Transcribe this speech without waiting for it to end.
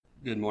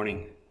Good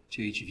morning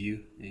to each of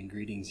you, and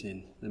greetings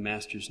in the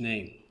Master's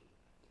name.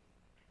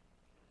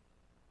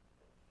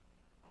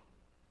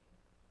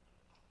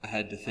 I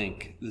had to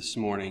think this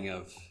morning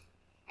of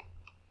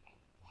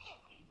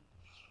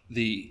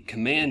the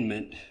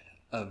commandment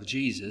of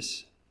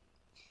Jesus.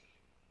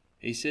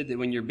 He said that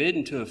when you're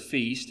bidden to a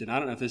feast, and I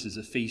don't know if this is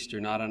a feast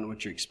or not, I don't know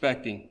what you're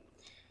expecting,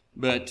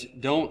 but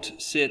don't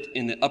sit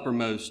in the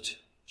uppermost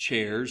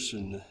chairs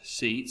and the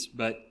seats,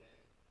 but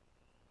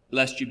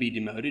lest you be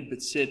demoted,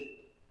 but sit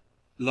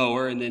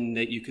lower, and then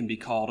that you can be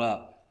called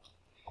up.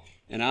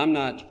 And I'm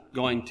not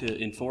going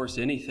to enforce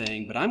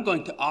anything, but I'm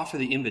going to offer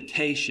the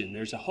invitation.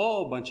 There's a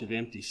whole bunch of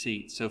empty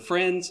seats. So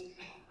friends,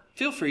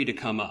 feel free to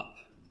come up.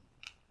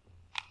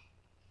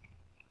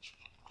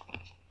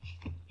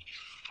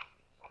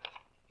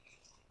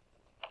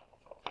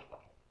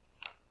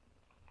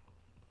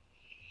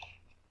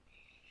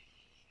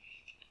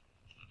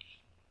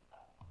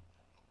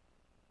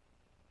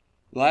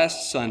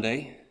 Last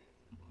Sunday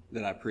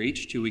that I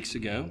preached 2 weeks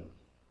ago,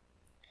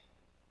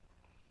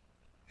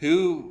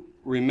 who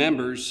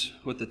remembers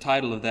what the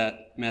title of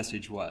that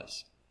message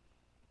was?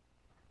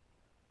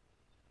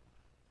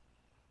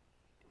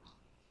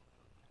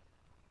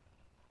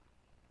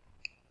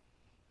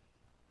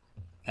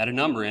 Had a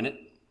number in it.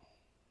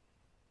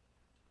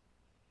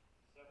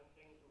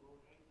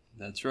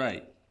 That's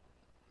right.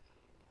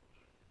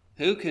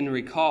 Who can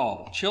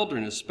recall,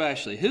 children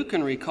especially, who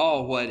can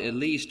recall what at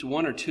least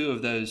one or two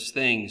of those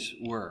things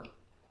were?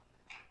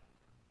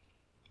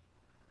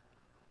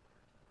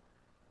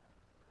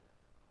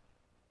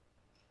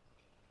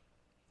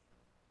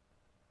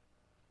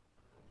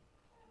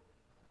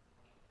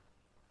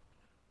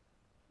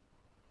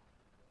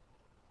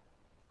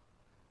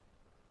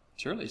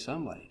 Surely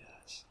somebody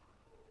does.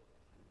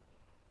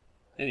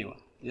 Anyway,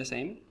 yes,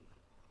 Amy?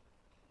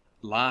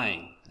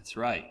 Lying, that's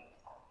right.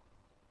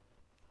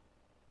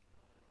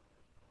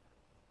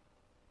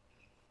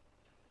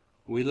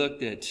 We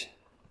looked at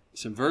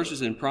some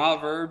verses in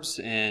Proverbs,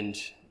 and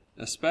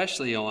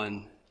especially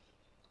on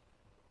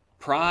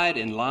pride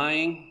and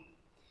lying.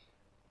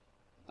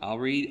 I'll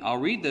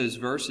read those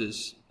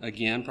verses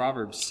again,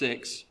 Proverbs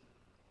 6,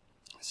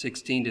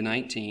 16 to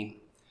 19.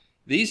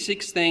 These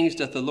 6 things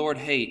doth the Lord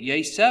hate,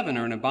 yea, 7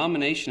 are an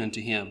abomination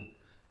unto him: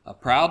 a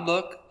proud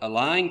look, a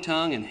lying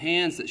tongue, and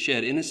hands that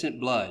shed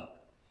innocent blood,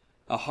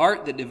 a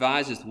heart that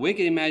deviseth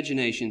wicked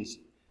imaginations,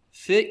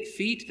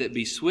 feet that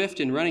be swift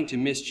in running to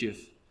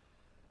mischief,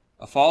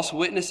 a false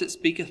witness that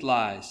speaketh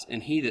lies,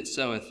 and he that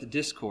soweth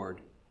discord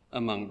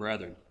among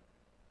brethren.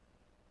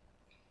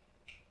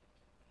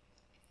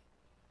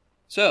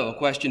 So, a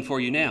question for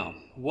you now.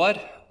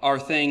 What are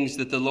things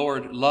that the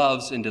Lord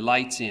loves and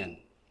delights in,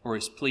 or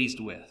is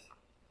pleased with?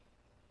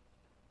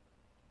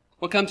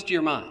 What comes to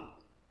your mind?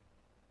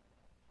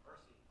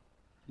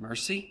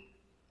 Mercy?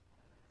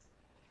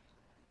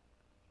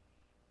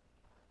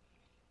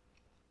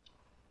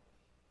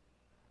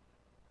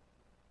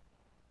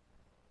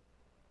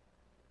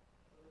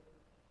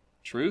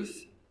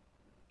 Truth?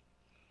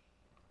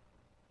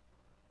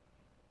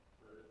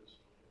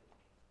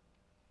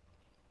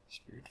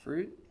 Spirit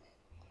fruit?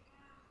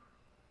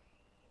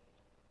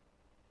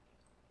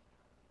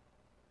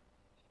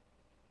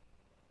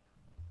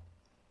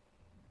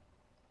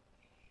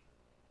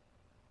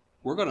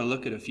 We're going to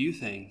look at a few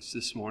things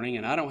this morning,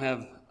 and I don't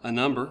have a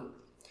number,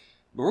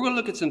 but we're going to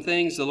look at some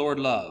things the Lord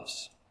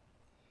loves.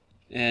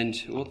 And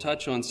we'll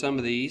touch on some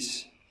of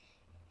these.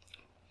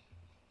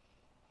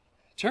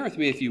 Turn with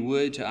me, if you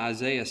would, to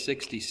Isaiah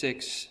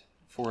 66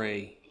 for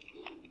a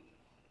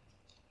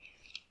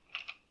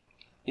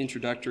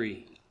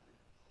introductory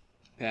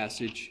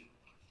passage.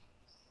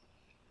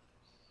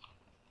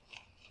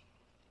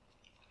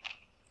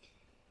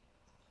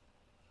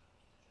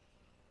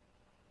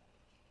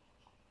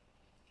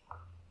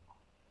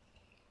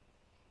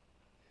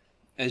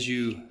 As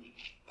you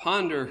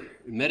ponder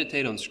and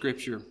meditate on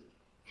Scripture,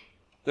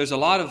 there's a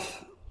lot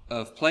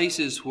of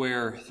places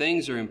where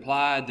things are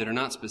implied that are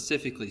not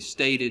specifically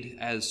stated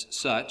as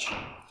such.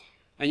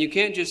 And you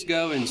can't just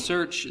go and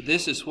search,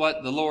 this is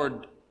what the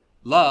Lord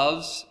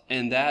loves,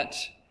 and that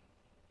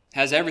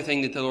has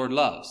everything that the Lord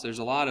loves. There's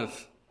a lot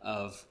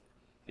of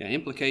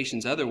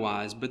implications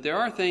otherwise, but there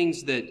are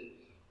things that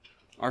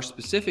are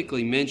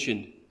specifically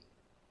mentioned.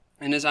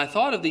 And as I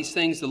thought of these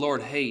things the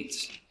Lord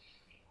hates,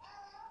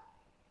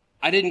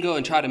 I didn't go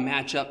and try to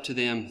match up to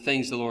them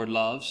things the Lord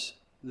loves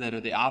that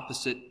are the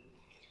opposite,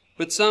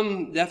 but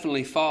some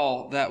definitely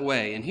fall that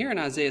way. And here in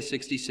Isaiah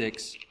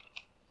 66,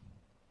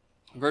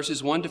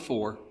 verses 1 to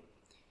 4,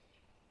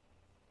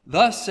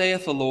 Thus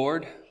saith the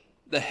Lord,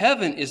 the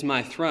heaven is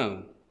my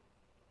throne,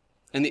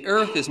 and the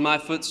earth is my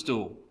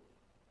footstool.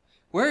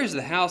 Where is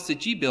the house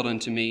that ye built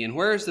unto me, and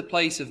where is the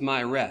place of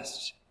my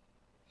rest?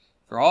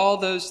 For all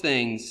those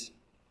things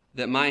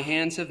that my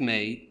hands have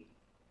made,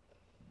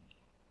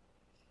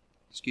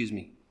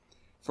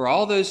 For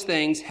all those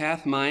things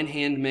hath mine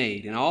hand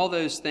made, and all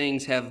those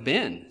things have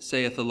been,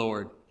 saith the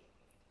Lord.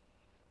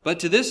 But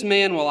to this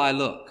man will I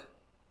look,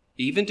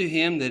 even to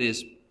him that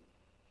is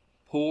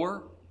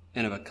poor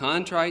and of a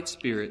contrite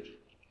spirit,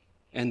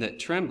 and that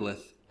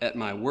trembleth at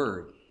my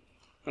word.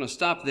 I'm going to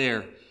stop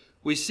there.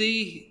 We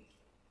see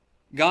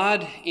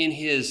God in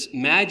his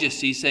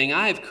majesty saying,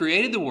 I have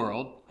created the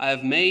world. I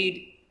have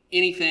made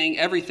anything,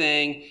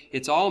 everything.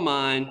 It's all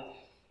mine.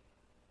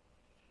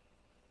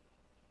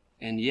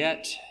 And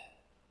yet,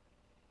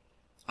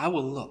 I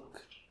will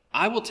look.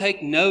 I will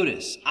take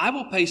notice. I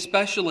will pay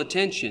special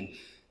attention.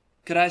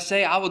 Could I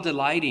say I will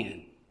delight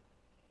in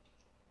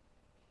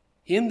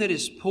him that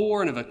is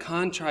poor and of a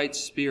contrite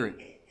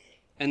spirit,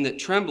 and that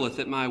trembleth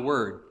at my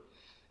word.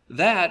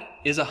 That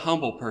is a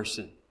humble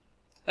person.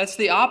 That's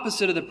the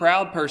opposite of the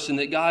proud person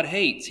that God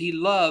hates. He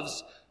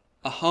loves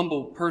a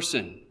humble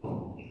person.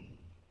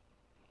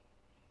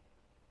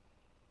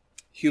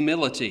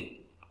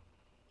 Humility.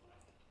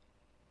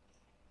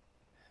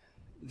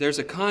 There's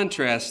a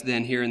contrast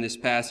then here in this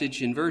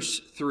passage. In verse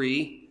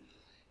 3,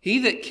 he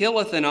that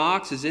killeth an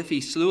ox as if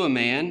he slew a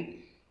man,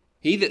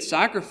 he that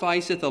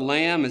sacrificeth a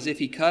lamb as if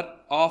he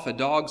cut off a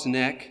dog's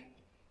neck,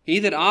 he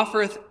that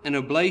offereth an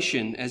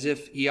oblation as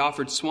if he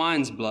offered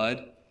swine's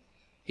blood,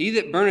 he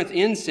that burneth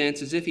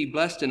incense as if he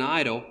blessed an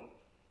idol,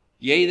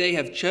 yea, they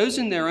have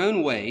chosen their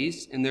own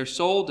ways, and their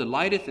soul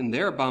delighteth in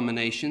their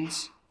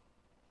abominations.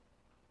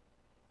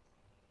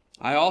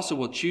 I also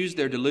will choose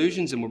their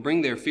delusions and will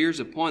bring their fears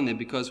upon them,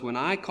 because when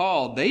I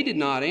called, they did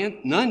not,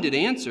 none did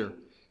answer.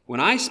 When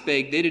I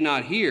spake, they did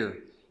not hear,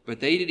 but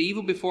they did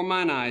evil before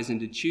mine eyes, and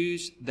did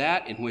choose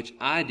that in which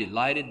I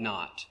delighted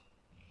not.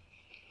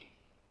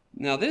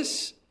 Now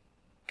this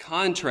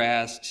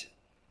contrast,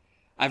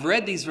 I've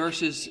read these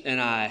verses and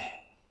I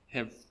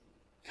have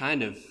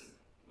kind of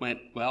went,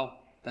 well,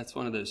 that's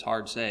one of those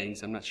hard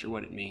sayings. I'm not sure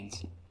what it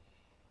means.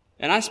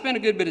 And I spent a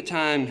good bit of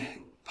time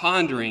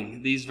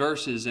pondering these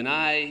verses, and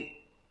I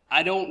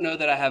don't know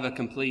that I have a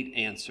complete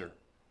answer.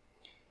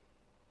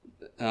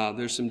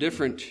 There's some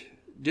different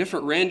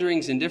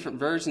renderings and different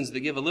versions that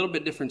give a little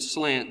bit different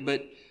slant,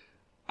 but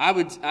I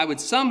would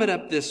sum it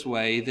up this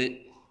way,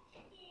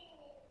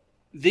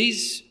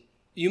 that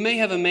you may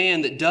have a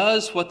man that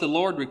does what the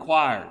Lord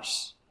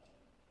requires,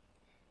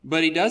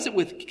 but he does it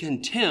with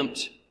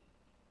contempt,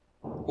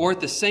 or at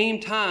the same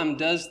time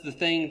does the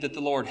thing that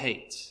the Lord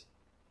hates.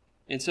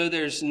 And so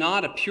there's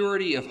not a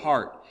purity of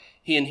heart,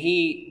 and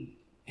he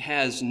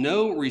has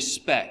no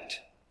respect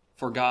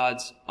for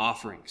God's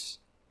offerings.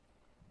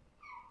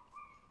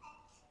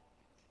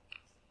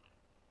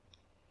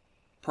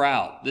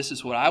 Proud. This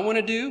is what I want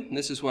to do.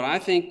 This is what I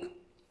think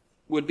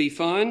would be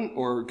fun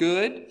or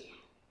good.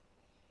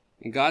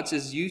 And God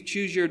says, you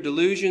choose your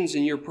delusions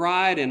and your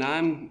pride, and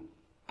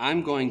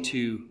I'm going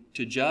to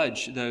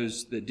judge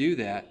those that do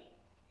that,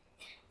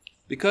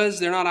 because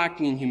they're not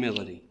acting in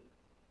humility.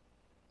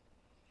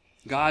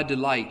 God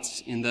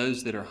delights in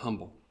those that are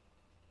humble.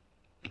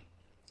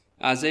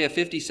 Isaiah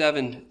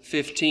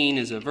 57:15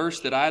 is a verse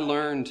that I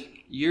learned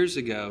years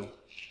ago,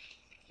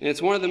 and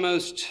it's one of the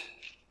most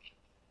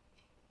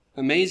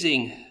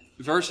amazing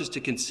verses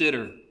to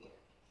consider.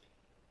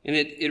 And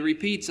it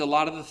repeats a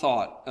lot of the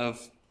thought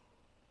of,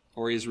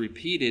 or is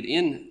repeated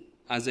in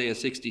Isaiah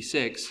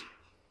 66.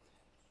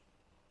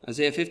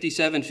 Isaiah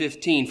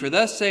 57:15, for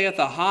thus saith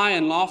the high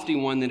and lofty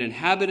one that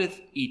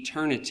inhabiteth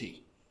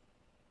eternity,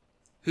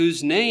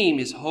 whose name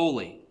is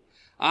holy.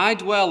 I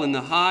dwell in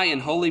the high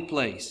and holy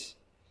place,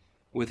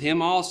 with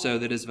him also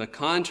that is of a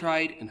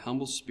contrite and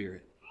humble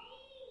spirit,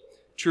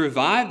 to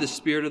revive the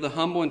spirit of the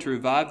humble and to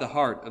revive the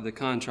heart of the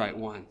contrite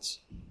ones.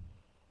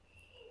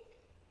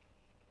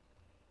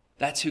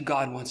 That's who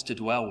God wants to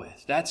dwell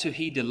with. That's who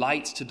he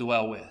delights to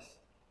dwell with.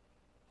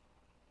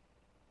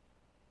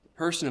 The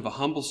person of a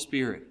humble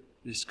spirit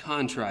is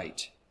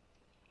contrite.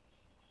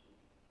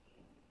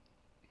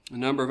 A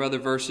number of other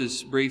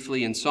verses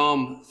briefly. In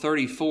Psalm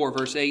 34,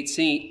 verse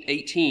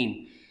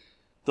 18,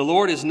 the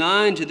Lord is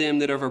nigh to them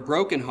that are of a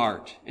broken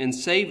heart, and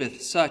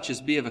saveth such as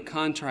be of a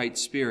contrite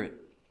spirit.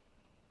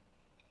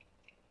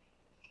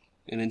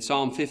 And in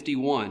Psalm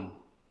 51,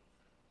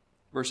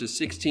 verses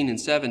 16 and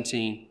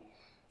 17,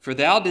 for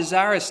thou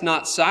desirest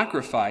not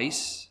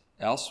sacrifice,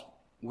 else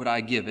would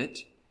I give it.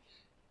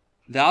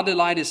 Thou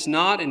delightest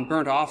not in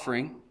burnt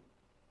offering.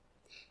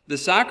 The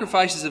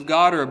sacrifices of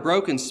God are a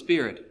broken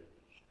spirit,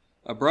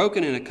 a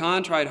broken and a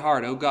contrite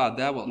heart, O God,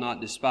 thou wilt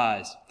not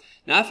despise.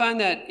 Now I find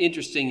that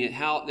interesting at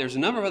how there's a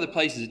number of other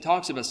places it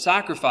talks about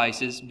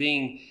sacrifices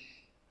being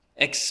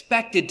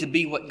expected to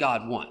be what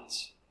God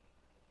wants.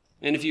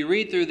 And if you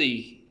read through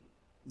the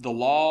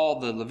law,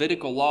 the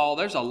Levitical law,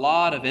 there's a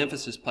lot of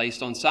emphasis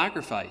placed on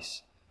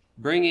sacrifice.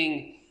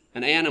 Bringing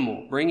an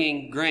animal,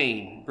 bringing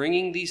grain,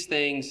 bringing these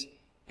things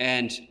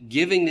and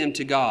giving them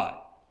to God.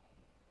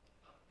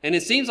 And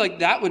it seems like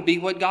that would be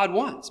what God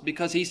wants,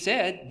 because he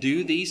said,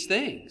 do these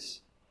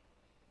things.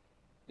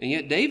 And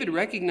yet David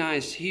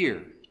recognized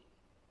here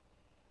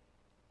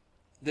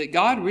that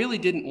God really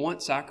didn't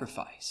want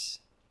sacrifice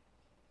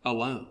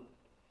alone.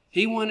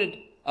 He wanted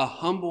a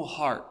humble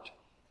heart.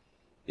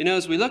 You know,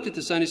 as we looked at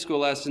the Sunday school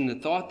lesson, the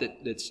thought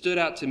that stood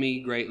out to me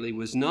greatly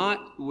was that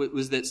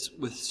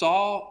with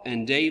Saul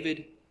and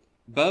David,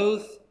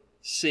 both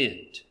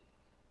sinned.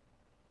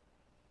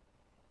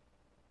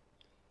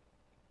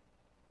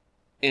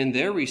 And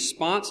their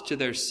response to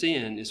their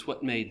sin is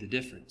what made the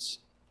difference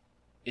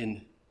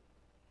in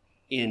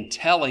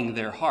telling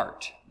their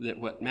heart that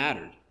what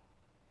mattered.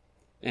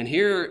 And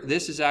here,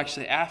 this is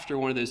actually after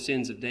one of those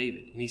sins of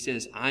David. And he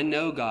says, I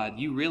know, God,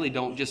 you really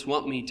don't just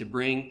want me to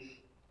bring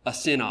a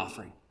sin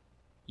offering.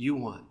 You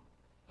want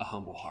a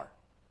humble heart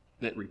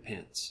that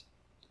repents.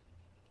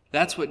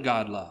 That's what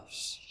God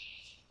loves.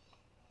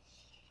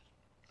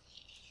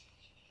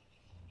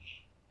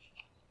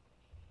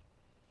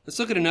 Let's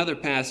look at another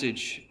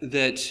passage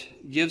that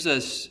gives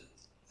us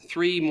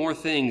three more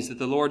things that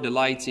the Lord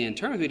delights in.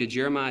 Turn with me to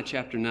Jeremiah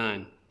chapter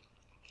 9.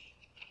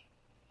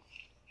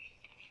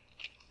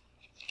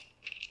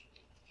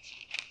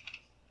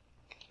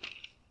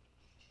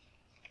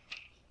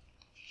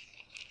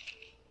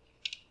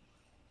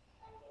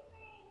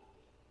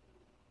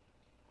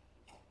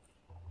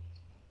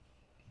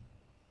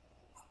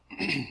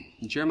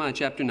 Jeremiah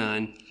chapter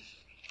 9. I'm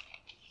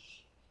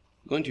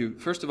going to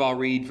first of all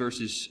read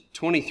verses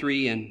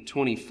 23 and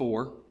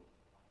 24.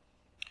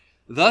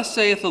 Thus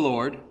saith the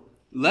Lord,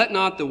 let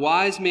not the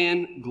wise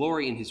man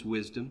glory in his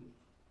wisdom.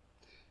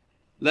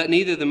 Let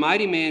neither the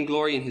mighty man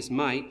glory in his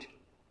might.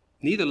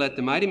 Neither let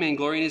the mighty man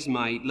glory in his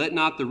might. Let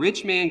not the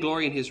rich man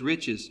glory in his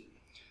riches.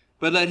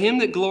 But let him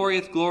that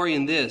glorieth glory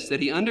in this,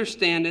 that he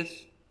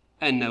understandeth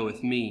and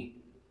knoweth me.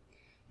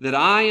 That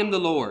I am the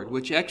Lord,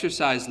 which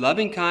exercise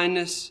loving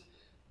kindness,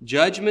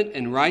 judgment,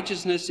 and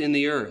righteousness in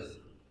the earth.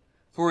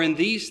 For in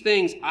these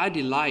things I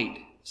delight,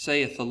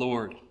 saith the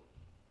Lord.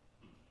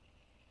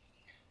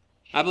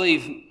 I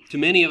believe to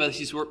many of us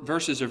these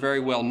verses are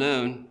very well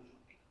known,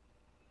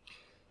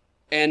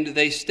 and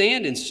they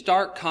stand in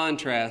stark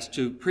contrast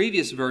to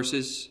previous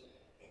verses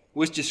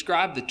which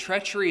describe the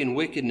treachery and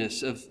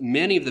wickedness of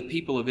many of the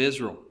people of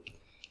Israel.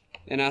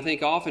 And I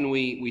think often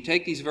we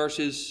take these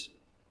verses,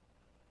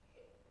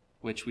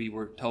 which we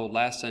were told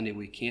last Sunday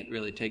we can't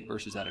really take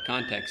verses out of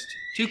context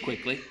too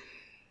quickly.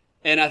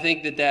 And I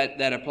think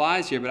that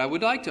applies here. But I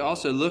would like to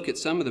also look at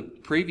some of the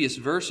previous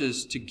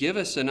verses to give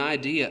us an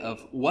idea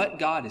of what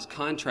God is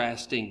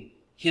contrasting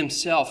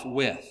himself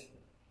with.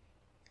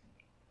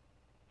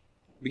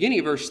 Beginning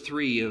at verse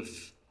 3 of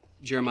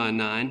Jeremiah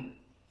 9,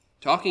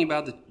 talking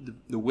about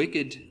the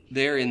wicked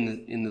there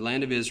in the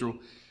land of Israel.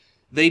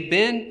 They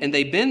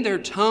bend their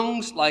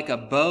tongues like a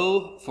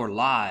bow for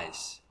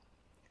lies.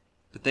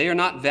 But they are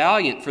not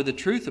valiant for the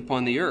truth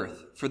upon the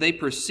earth, for they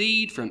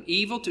proceed from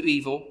evil to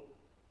evil,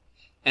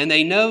 and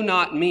they know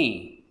not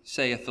me,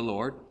 saith the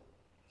Lord.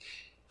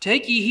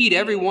 Take ye heed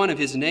every one of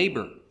his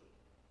neighbor,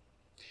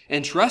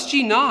 and trust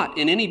ye not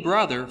in any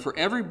brother, for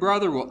every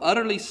brother will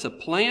utterly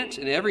supplant,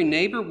 and every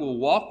neighbor will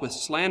walk with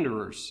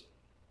slanderers.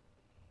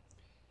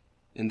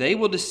 And they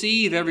will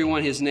deceive every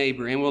one his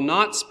neighbor, and will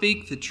not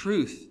speak the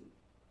truth.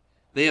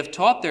 They have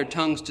taught their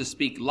tongues to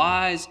speak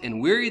lies, and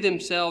weary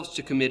themselves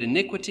to commit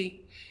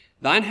iniquity.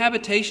 Thine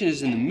habitation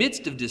is in the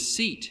midst of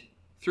deceit.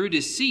 Through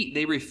deceit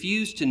they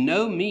refuse to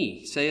know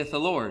me, saith the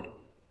Lord.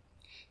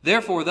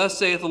 Therefore, thus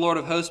saith the Lord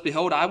of hosts,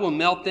 behold, I will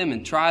melt them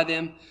and try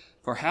them.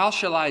 For how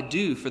shall I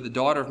do for the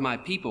daughter of my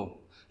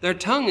people? Their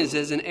tongue is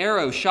as an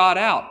arrow shot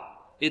out.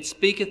 It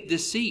speaketh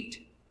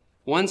deceit.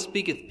 One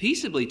speaketh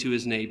peaceably to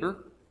his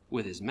neighbor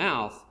with his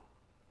mouth,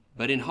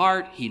 but in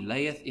heart he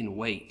layeth in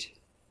wait.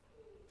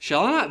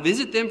 Shall I not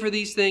visit them for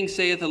these things,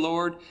 saith the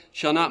Lord?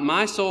 Shall not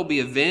my soul be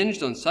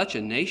avenged on such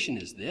a nation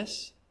as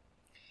this?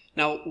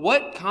 Now,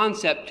 what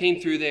concept came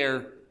through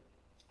there,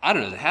 I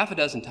don't know, half a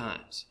dozen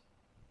times?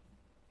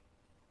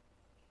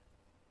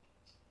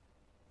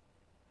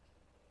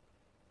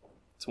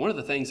 It's one of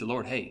the things the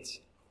Lord hates.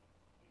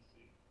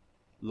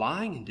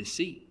 Lying and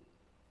deceit.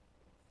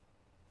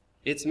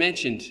 It's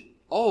mentioned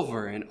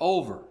over and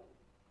over.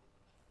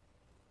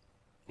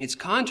 It's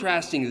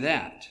contrasting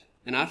that.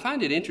 And I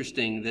find it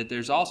interesting that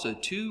there's also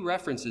two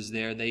references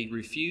there. They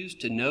refuse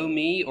to know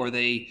me, or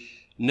they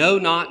know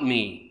not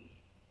me.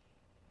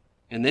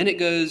 And then it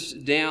goes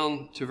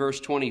down to verse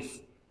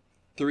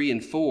 23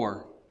 and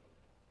 4.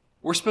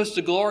 We're supposed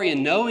to glory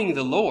in knowing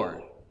the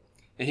Lord.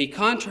 And he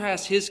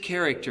contrasts his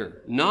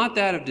character, not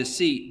that of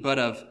deceit, but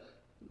of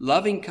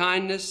loving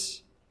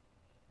kindness,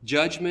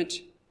 judgment,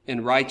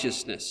 and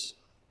righteousness.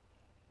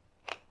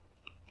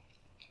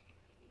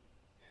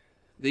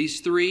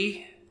 These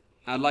three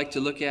I'd like to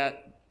look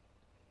at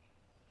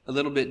a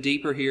little bit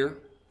deeper here.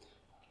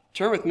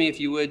 Turn with me, if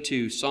you would,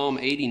 to Psalm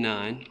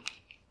 89.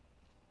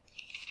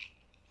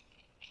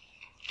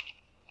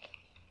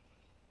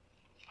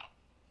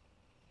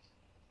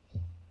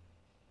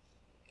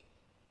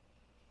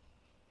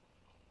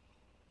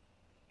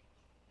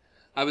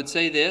 I would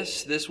say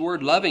this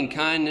word loving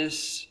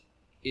kindness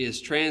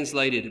is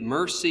translated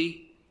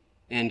mercy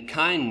and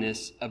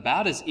kindness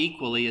about as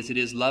equally as it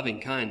is loving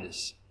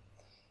kindness.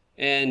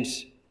 And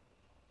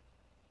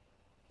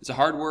it's a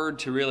hard word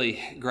to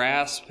really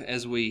grasp.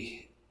 As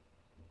we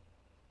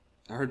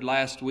heard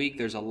last week,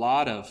 there's a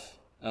lot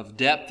of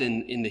depth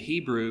in the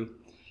Hebrew.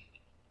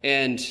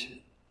 And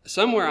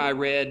somewhere I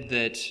read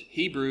that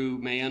Hebrew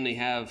may only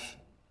have,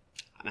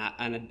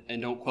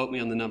 and don't quote me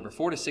on the number,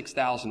 4,000 to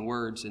 6,000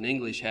 words, and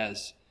English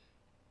has,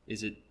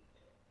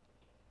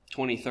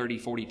 20, 30,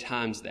 40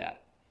 times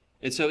that.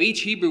 And so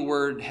each Hebrew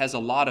word has a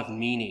lot of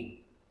meaning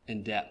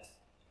and depth.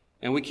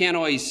 And we can't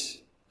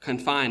always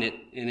confine it,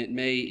 and it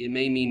may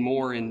mean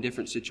more in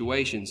different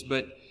situations.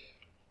 But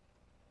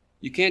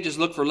you can't just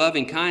look for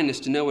loving kindness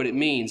to know what it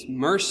means.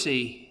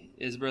 Mercy,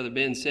 as Brother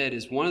Ben said,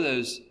 is one of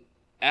those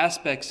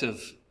aspects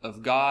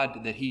of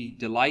God that he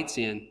delights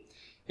in.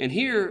 And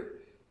here,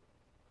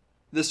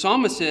 the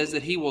psalmist says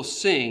that he will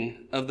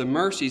sing of the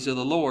mercies of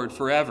the Lord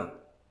forever.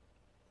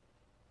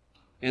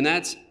 And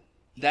that's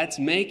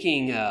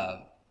making,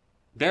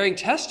 bearing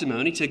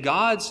testimony to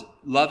God's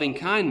loving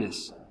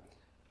kindness.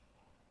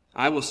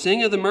 I will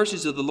sing of the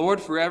mercies of the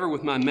Lord forever.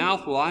 With my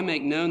mouth will I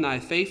make known thy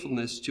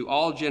faithfulness to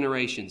all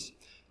generations.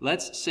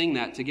 Let's sing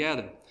that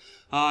together.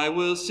 I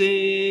will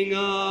sing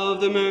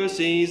of the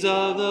mercies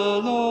of the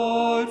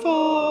Lord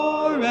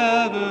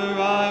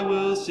forever. I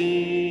will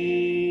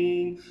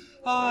sing.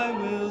 I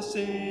will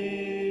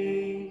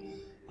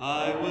sing.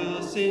 I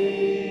will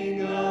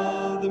sing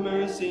of the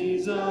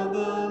mercies of the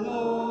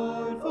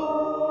Lord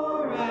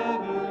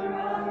forever.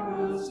 I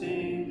will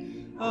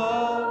sing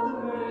of the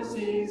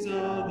mercies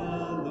of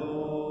the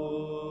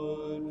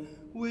Lord.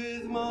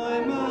 With my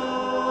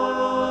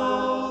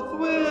mouth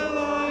will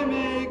I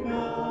make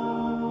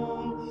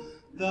known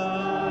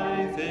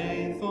thy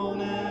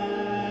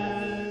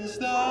faithfulness,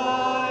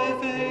 thy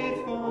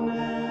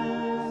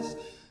faithfulness.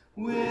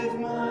 With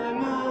my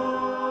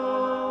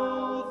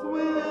mouth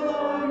will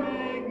I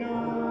make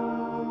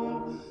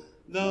known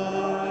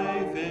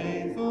thy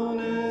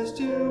faithfulness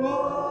to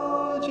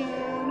all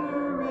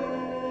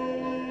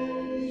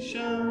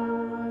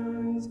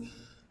generations.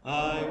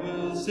 I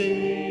will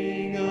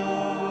sing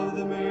of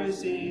the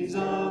mercies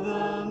of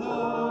the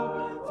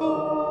Lord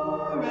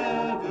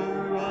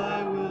forever.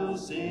 I will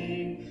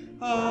sing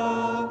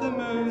of the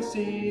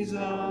mercies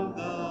of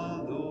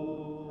the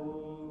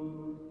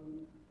Lord.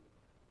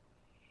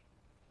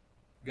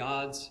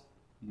 God's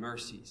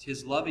mercies,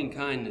 his loving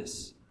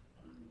kindness,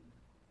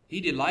 he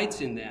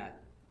delights in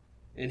that,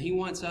 and he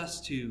wants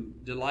us to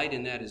delight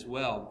in that as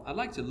well. I'd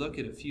like to look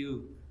at a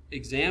few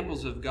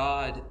examples of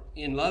God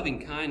in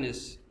loving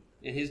kindness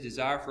and his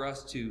desire for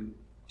us to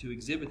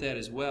exhibit that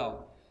as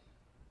well.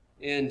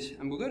 And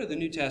we'll go to the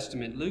New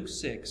Testament, Luke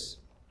 6.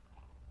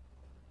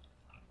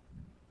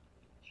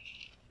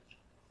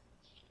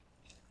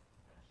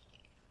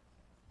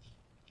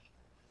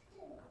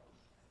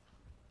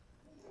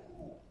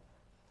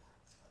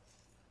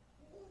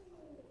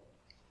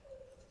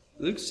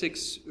 Luke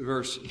 6,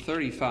 verse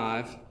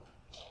 35.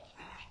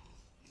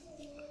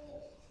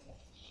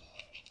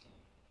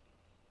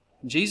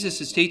 Jesus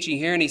is teaching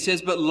here, and he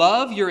says, "But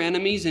love your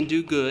enemies and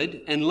do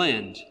good and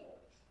lend,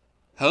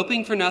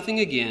 hoping for nothing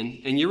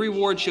again, and your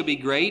reward shall be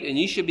great, and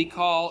you shall be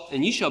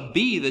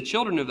the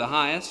children of the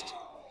highest.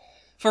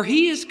 For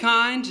he is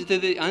kind to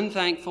the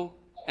unthankful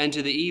and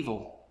to the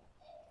evil.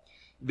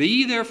 Be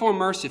ye therefore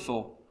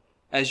merciful,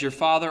 as your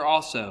Father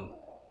also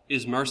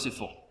is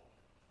merciful."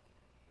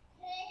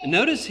 And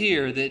notice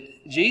here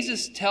that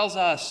Jesus tells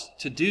us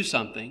to do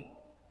something,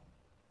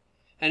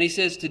 and he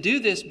says to do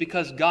this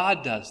because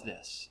God does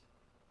this.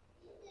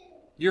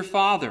 Your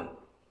Father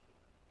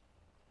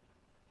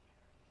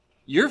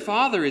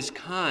is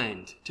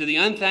kind to the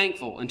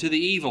unthankful and to the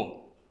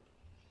evil.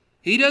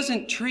 He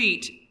doesn't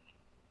treat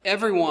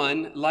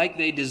everyone like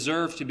they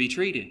deserve to be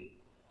treated.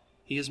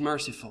 He is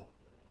merciful.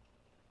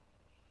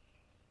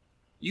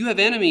 You have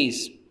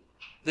enemies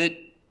that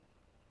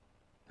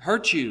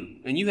hurt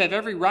you, and you have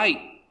every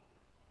right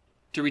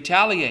to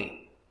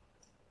retaliate.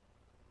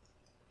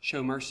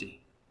 Show mercy.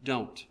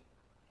 Don't.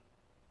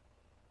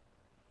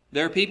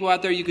 There are people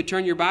out there you could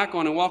turn your back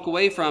on and walk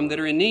away from that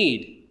are in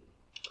need.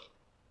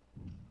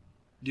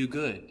 Do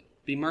good.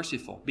 Be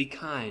merciful. Be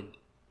kind.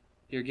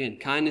 Here again,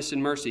 kindness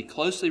and mercy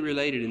closely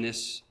related in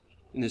this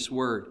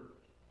word.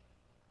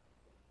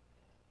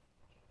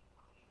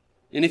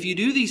 And if you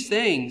do these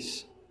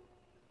things,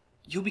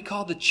 you'll be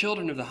called the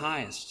children of the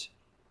highest.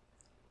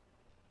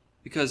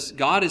 Because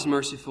God is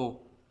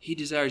merciful, he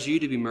desires you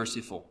to be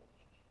merciful.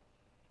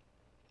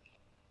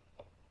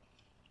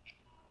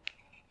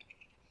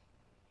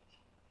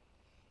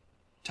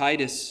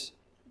 Titus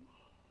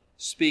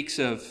speaks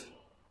of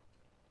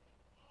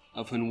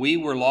when we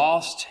were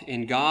lost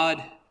and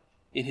God,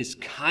 in his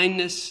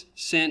kindness,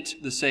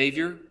 sent the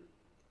Savior.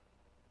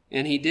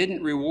 And he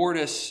didn't reward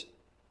us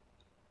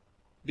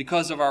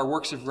because of our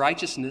works of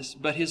righteousness,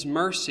 but his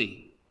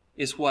mercy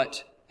is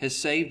what has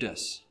saved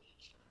us.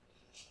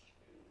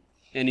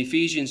 In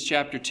Ephesians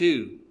chapter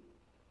 2,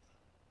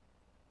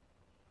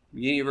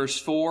 beginning of verse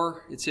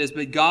 4, it says,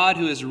 "But God,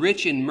 who is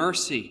rich in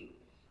mercy,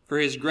 for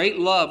his great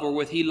love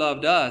wherewith he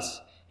loved us,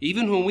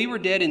 even when we were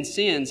dead in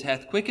sins,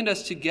 hath quickened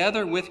us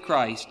together with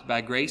Christ. By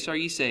grace are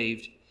ye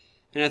saved,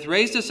 and hath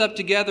raised us up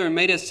together and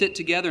made us sit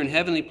together in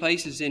heavenly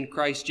places in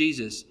Christ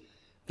Jesus,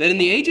 that in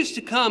the ages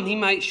to come he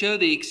might show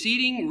the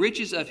exceeding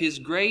riches of his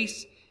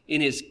grace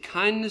in his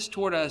kindness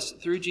toward us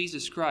through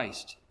Jesus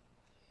Christ."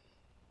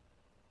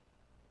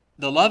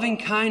 The loving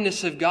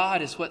kindness of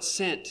God is what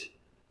sent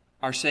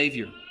our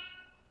Savior.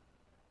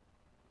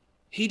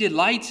 He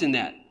delights in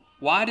that.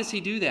 Why does he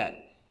do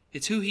that?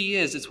 It's who he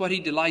is. It's what he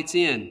delights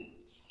in.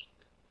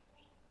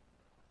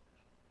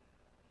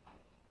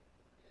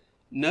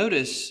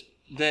 Notice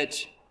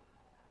that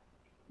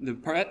the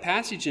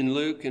passage in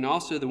Luke and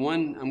also the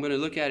one I'm going to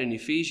look at in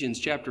Ephesians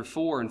chapter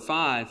 4 and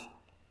 5,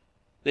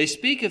 they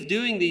speak of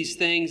doing these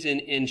things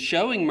and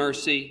showing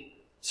mercy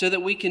so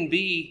that we can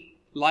be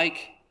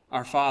like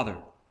our Father.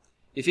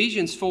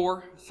 Ephesians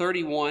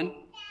 4:31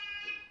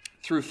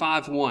 through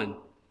 5:1.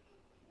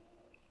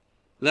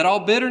 Let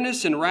all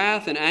bitterness and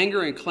wrath and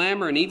anger and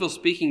clamor and evil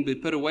speaking be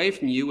put away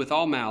from you with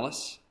all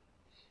malice,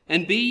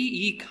 and be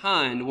ye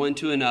kind one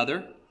to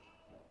another,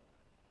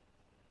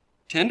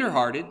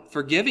 tender-hearted,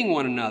 forgiving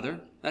one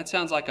another. That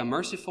sounds like a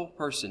merciful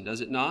person, does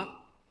it not?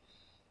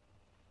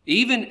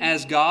 Even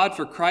as God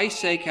for Christ's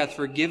sake hath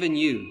forgiven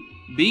you.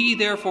 Be ye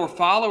therefore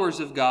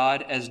followers of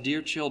God as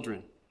dear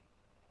children.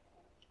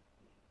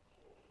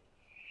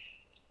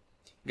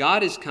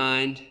 God is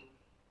kind.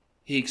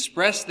 He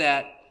expressed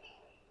that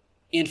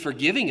in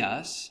forgiving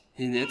us,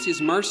 and that's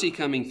His mercy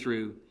coming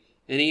through.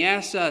 And He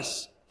asks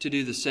us to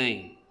do the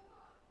same.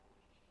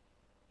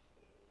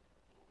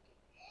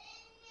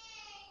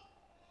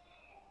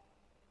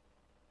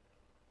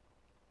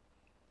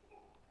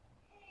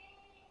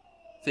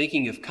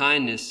 Thinking of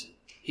kindness,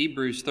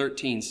 Hebrews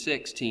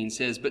 13:16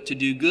 says, But to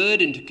do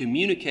good and to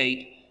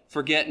communicate,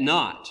 forget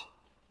not.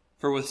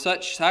 For with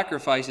such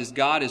sacrifices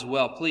God is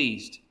well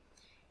pleased.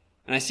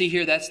 And I see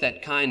here that's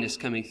that kindness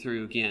coming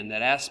through again,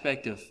 that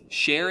aspect of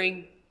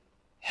sharing,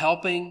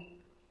 helping,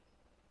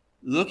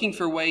 looking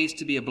for ways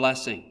to be a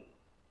blessing.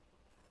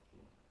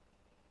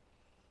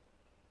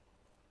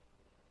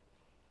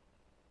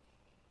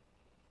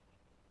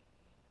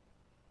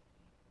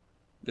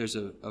 There's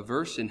a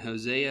verse in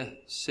Hosea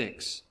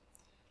 6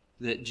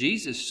 that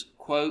Jesus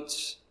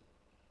quotes,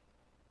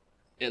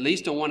 at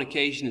least on one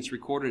occasion. It's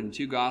recorded in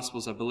 2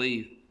 Gospels, I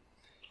believe.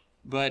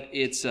 But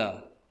it's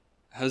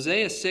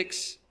Hosea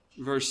 6,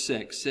 verse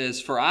 6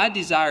 says, For I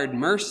desired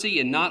mercy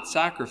and not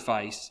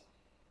sacrifice,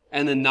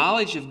 and the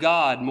knowledge of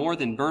God more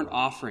than burnt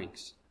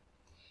offerings.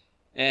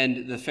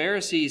 And the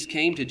Pharisees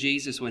came to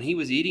Jesus when He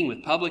was eating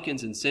with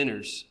publicans and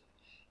sinners,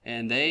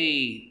 and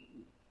they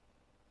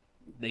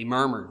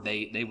murmured,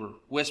 they were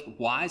whispering,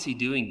 why is He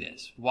doing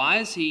this? Why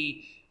is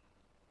He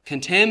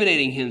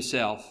contaminating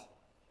Himself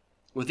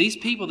with these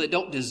people that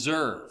don't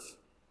deserve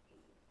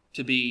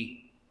to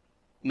be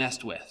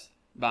messed with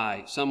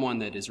by someone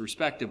that is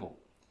respectable?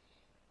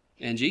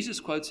 And Jesus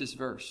quotes this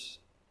verse,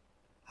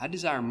 I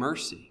desire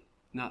mercy,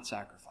 not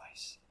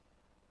sacrifice,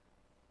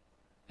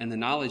 and the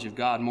knowledge of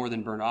God more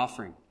than burnt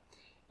offering.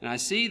 And I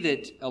see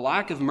that a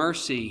lack of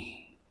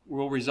mercy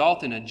will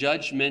result in a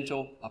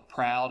judgmental, a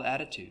proud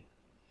attitude.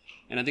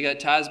 And I think that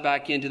ties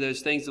back into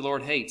those things the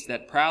Lord hates,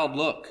 that proud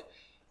look.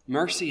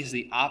 Mercy is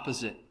the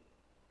opposite.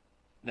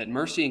 That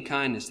mercy and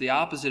kindness, the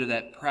opposite of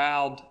that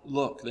proud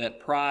look, that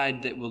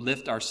pride that will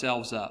lift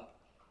ourselves up.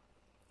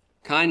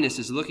 Kindness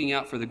is looking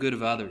out for the good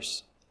of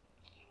others.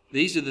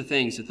 These are the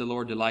things that the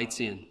Lord delights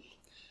in.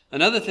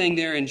 Another thing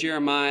there in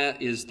Jeremiah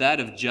is that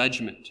of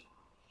judgment.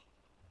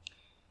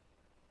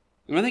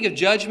 When I think of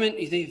judgment,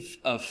 you think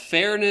of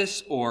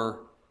fairness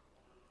or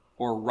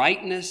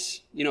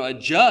rightness. You know, a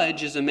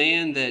judge is a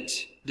man that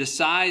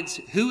decides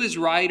who is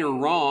right or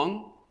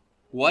wrong,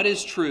 what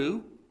is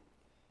true,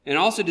 and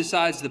also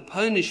decides the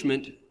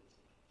punishment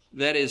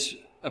that is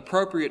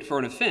appropriate for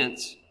an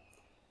offense.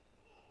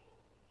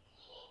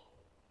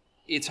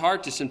 It's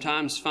hard to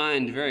sometimes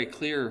find very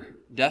clear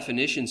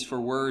definitions for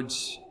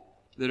words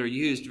that are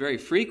used very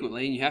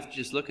frequently, and you have to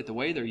just look at the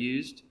way they're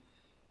used.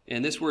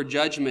 And this word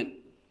judgment,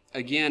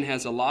 again,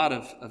 has a lot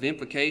of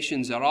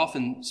implications. That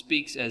often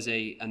speaks as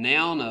a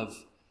noun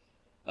of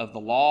the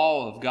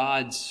law, of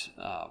God's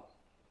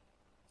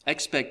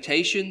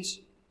expectations.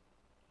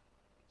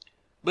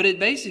 But it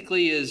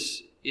basically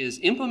is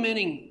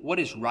implementing what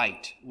is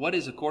right, what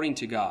is according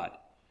to God,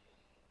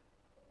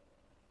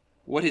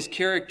 what His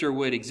character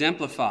would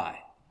exemplify.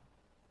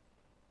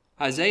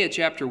 Isaiah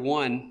chapter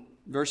 1,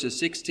 verses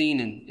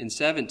 16 and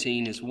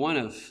 17 is one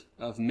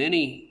of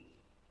many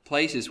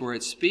places where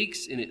it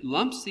speaks and it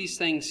lumps these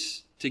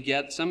things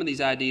together, some of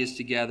these ideas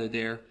together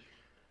there.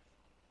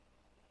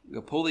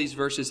 We'll pull these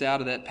verses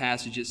out of that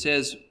passage. It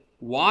says,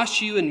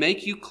 Wash you and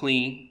make you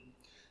clean.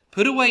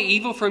 Put away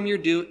evil from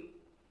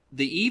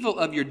the evil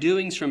of your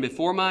doings from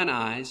before mine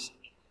eyes.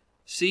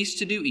 Cease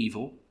to do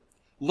evil.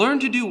 Learn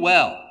to do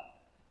well.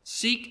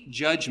 Seek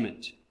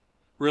judgment.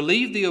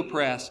 Relieve the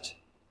oppressed.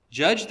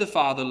 Judge the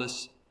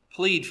fatherless.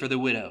 Plead for the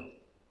widow.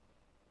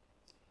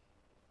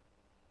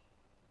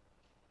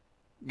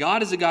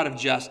 God is a God of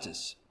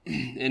justice.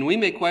 And we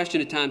may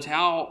question at times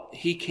how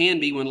He can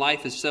be when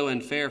life is so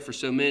unfair for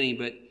so many,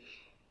 but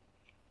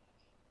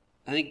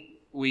I think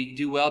we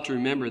do well to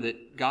remember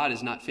that God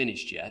is not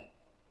finished yet.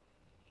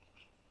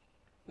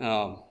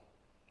 I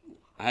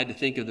had to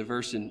think of the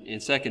verse in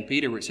 2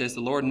 Peter where it says,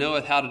 The Lord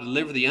knoweth how to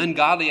deliver the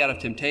ungodly out of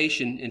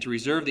temptation and to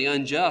reserve the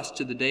unjust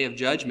to the day of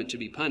judgment to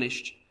be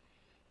punished.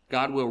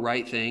 God will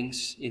right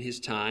things in His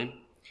time.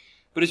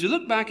 But as we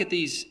look back at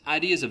these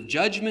ideas of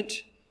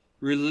judgment,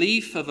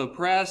 relief of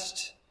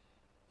oppressed,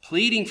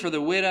 pleading for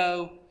the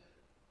widow.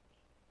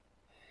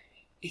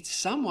 It's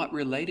somewhat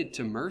related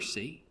to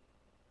mercy.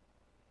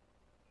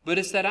 But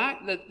it's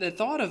the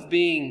thought of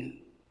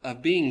being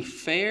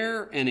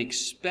fair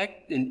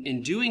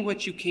and doing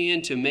what you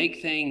can to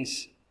make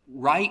things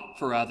right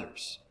for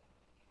others.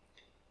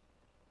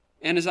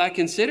 And as I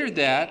considered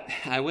that,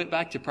 I went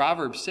back to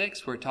Proverbs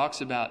 6, where it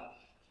talks about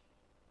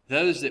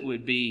those that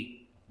would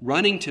be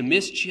running to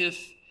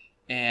mischief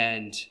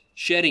and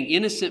shedding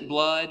innocent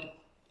blood.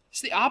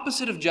 It's the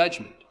opposite of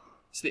judgment.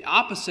 It's the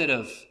opposite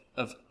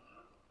of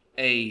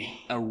a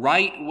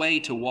right way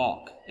to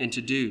walk and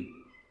to do.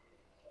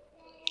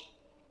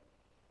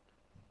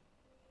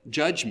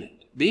 Judgment.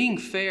 Being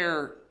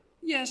fair,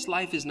 yes,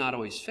 life is not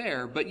always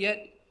fair, but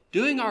yet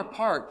doing our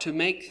part to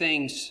make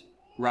things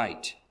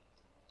right.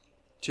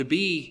 To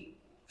be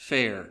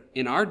fair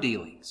in our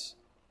dealings.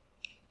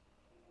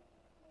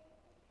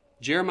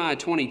 Jeremiah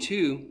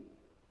 22,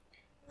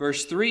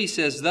 verse 3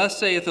 says, "Thus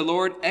saith the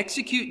Lord,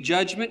 execute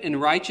judgment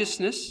and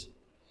righteousness,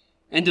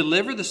 and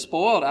deliver the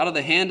spoiled out of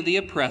the hand of the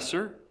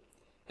oppressor,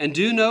 and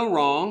do no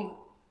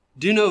wrong,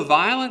 do no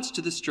violence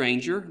to the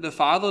stranger, the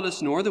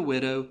fatherless, nor the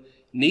widow,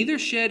 neither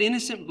shed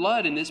innocent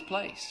blood in this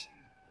place."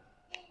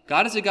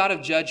 God is a God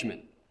of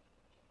judgment.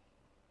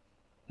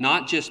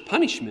 Not just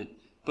punishment,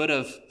 but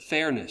of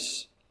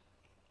fairness.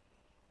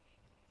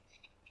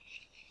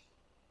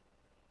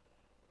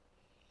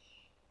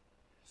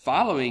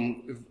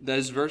 Following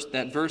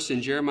that verse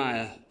in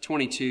Jeremiah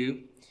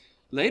 22,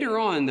 later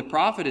on the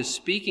prophet is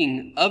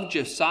speaking of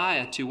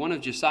Josiah to one of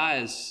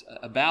Josiah's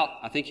about,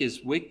 I think, his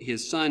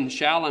son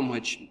Shallum,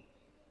 which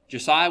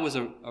Josiah was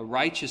a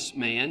righteous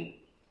man.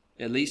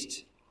 At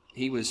least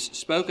he was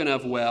spoken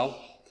of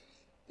well.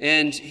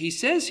 And he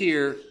says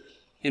here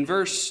in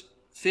verse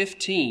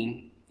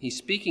 15, he's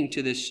speaking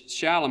to this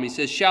Shallum. He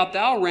says, "Shalt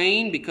thou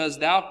reign because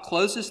thou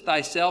closest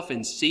thyself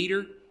in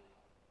cedar?"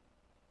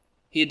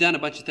 He had done a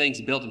bunch of things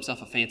and built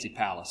himself a fancy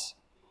palace.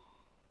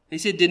 He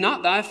said, "Did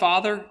not thy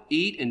father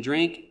eat and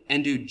drink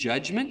and do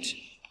judgment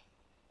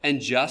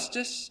and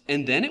justice?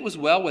 And then it was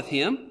well with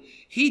him.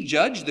 He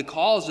judged the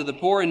cause of the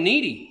poor and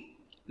needy.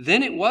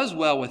 Then it was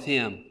well with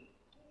him.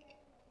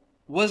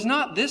 Was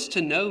not this to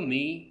know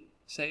me,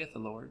 saith the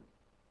Lord?"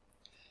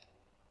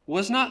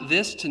 Was not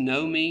this to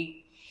know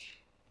me?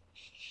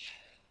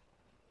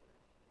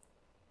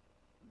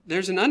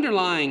 There's an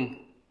underlying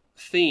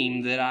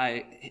theme that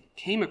I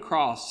came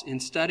across in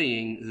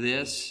studying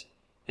this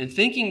and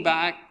thinking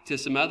back to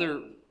some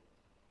other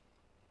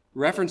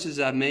references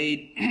I've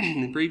made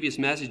in previous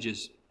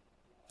messages,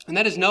 and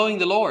that is knowing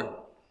the Lord.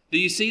 Do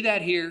you see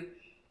that here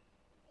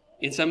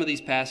in some of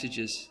these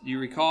passages? Do you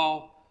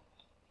recall?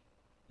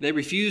 They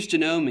refuse to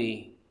know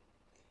me.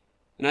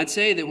 And I'd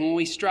say that when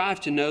we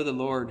strive to know the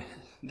Lord,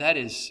 that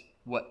is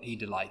what He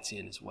delights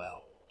in as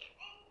well.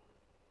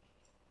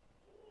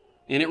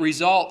 And it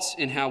results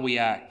in how we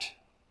act.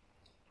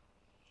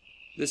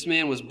 This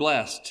man was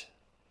blessed.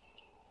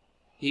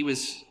 It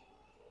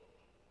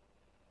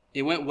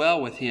went well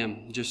with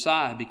him,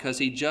 Josiah, because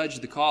he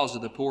judged the cause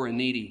of the poor and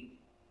needy.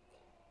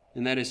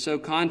 And that is so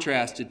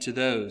contrasted to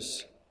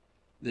those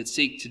that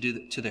seek to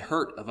do to the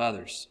hurt of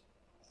others.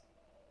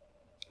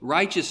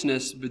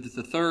 Righteousness is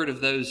the third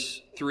of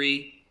those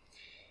three.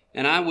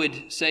 And I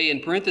would say in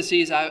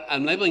parentheses,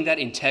 I'm labeling that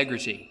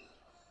integrity.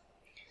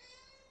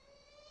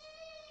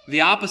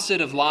 The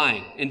opposite of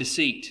lying and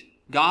deceit.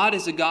 God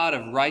is a God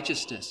of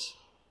righteousness,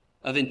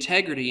 of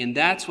integrity, and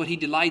that's what He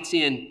delights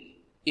in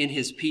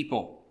His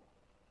people.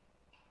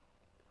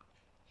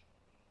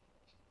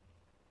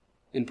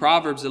 In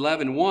Proverbs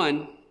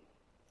 11:1,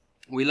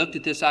 we looked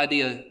at this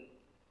idea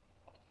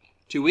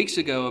 2 weeks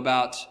ago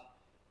about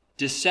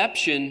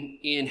deception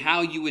in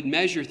how you would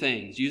measure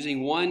things,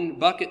 using one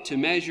bucket to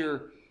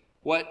measure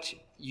what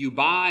you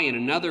buy and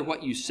another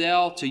what you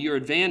sell to your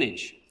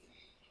advantage.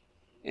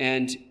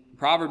 And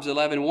Proverbs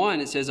 11:1,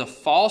 it says, "A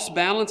false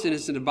balance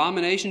is an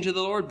abomination to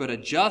the Lord, but a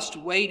just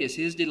weight is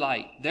His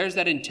delight." There's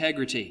that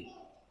integrity,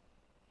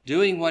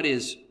 doing what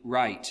is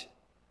right.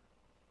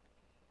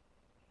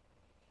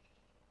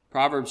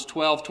 Proverbs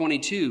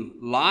 12:22,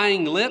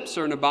 "Lying lips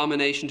are an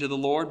abomination to the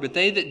Lord, but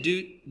they that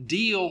do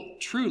deal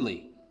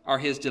truly are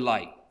His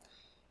delight."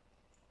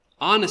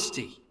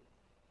 Honesty,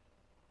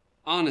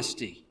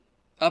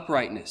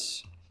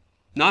 uprightness,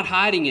 not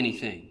hiding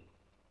anything.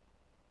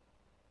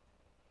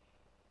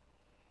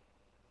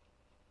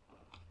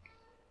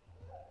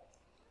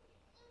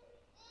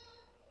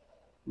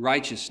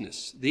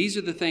 Righteousness. These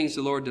are the things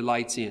the Lord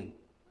delights in.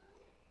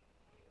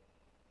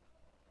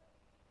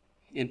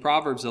 In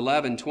Proverbs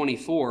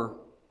 11:24,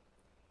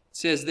 it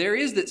says, "There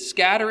is that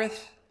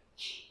scattereth,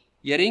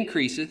 yet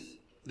increaseth.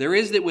 There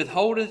is that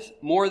withholdeth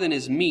more than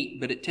is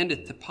meet, but it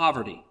tendeth to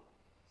poverty."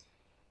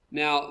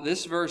 Now,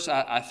 this verse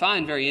I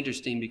find very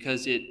interesting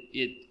because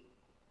it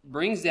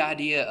brings the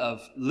idea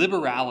of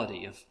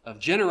liberality, of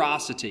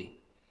generosity.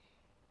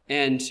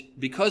 And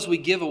because we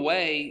give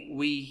away,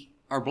 we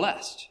are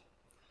blessed.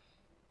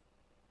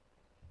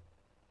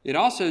 It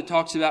also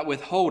talks about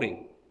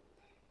withholding.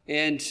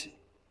 And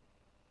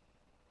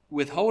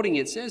withholding,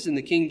 it says in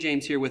the King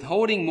James here,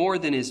 withholding more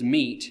than is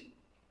meet.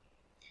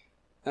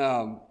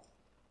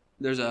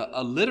 There's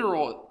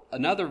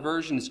another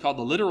version, it's called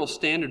the Literal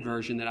Standard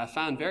Version, that I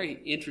find very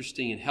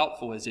interesting and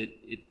helpful as it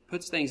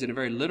puts things in a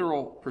very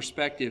literal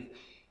perspective.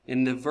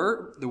 And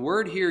the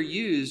word here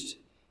used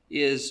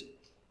is,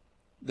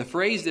 the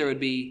phrase there would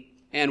be,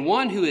 and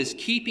one who is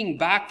keeping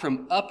back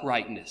from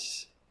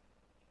uprightness.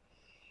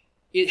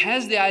 It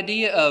has the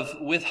idea of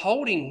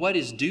withholding what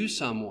is due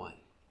someone.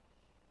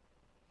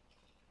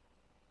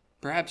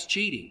 Perhaps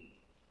cheating.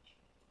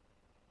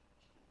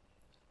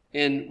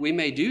 And we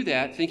may do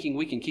that thinking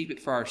we can keep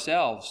it for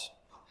ourselves,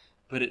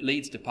 but it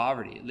leads to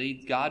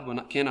poverty.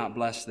 God cannot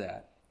bless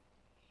that.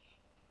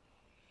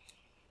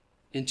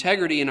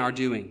 Integrity in our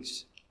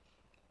doings.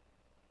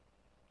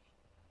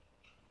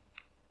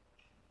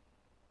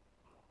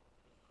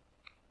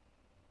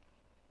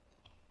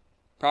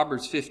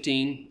 Proverbs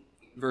 15,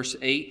 verse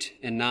 8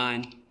 and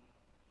 9.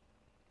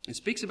 It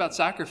speaks about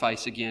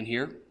sacrifice again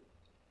here.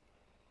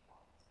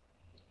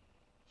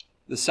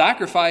 The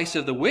sacrifice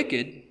of the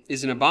wicked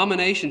is an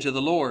abomination to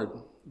the Lord,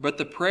 but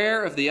the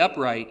prayer of the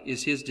upright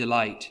is his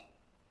delight.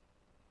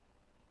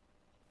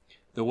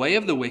 The way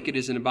of the wicked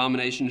is an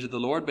abomination to the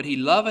Lord, but he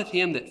loveth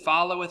him that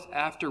followeth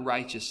after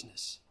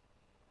righteousness.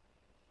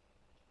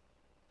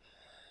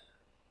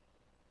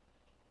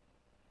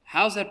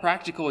 How's that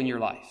practical in your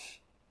life?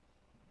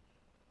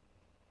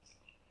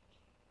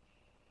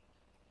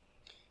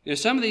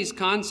 Some of these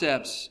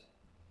concepts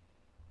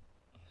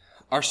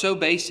are so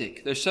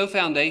basic, they're so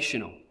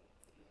foundational.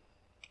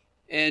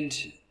 And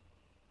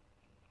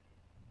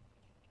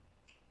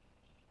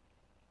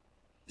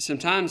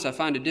sometimes I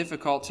find it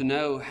difficult to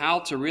know how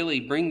to really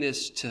bring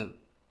this to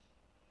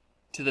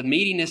the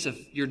meatiness of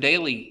your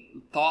daily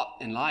thought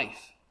and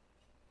life.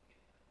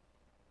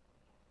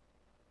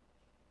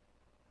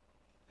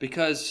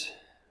 Because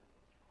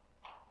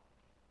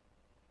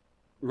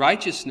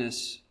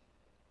righteousness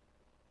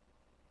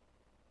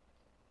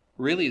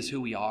really is who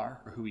we are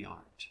or who we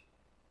aren't.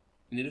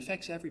 And it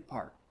affects every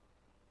part.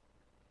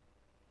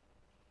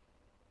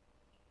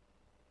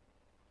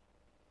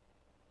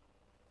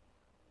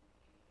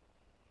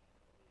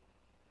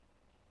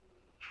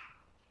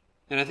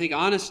 And I think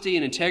honesty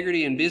and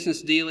integrity in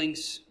business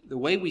dealings, the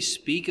way we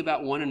speak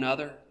about one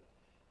another,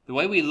 the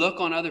way we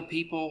look on other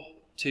people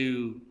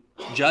to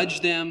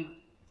judge them,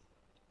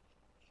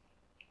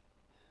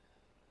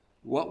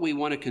 what we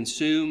want to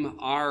consume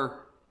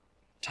our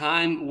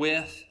time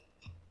with,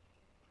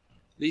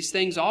 these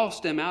things all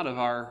stem out of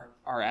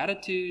our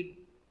attitude,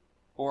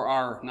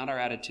 or not our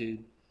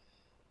attitude,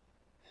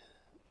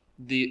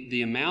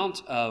 the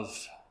amount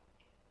of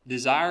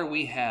desire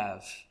we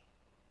have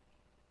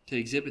to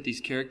exhibit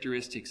these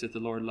characteristics that the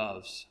Lord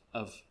loves,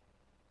 of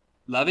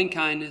loving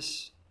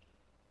kindness,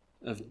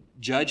 of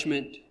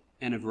judgment,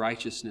 and of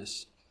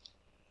righteousness.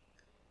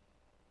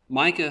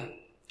 Micah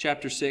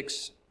chapter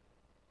 6,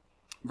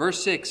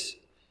 verse 6,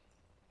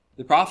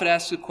 the prophet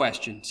asks a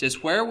question. It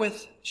says,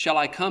 wherewith shall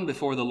I come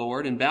before the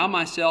Lord and bow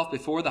myself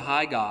before the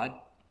high God?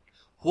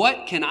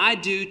 What can I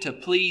do to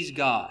please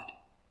God?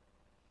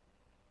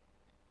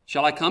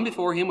 Shall I come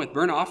before him with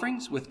burnt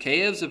offerings, with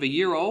calves of a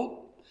year old?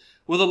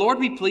 Will the Lord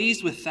be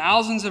pleased with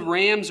thousands of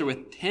rams or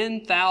with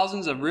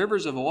 10,000s of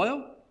rivers of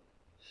oil?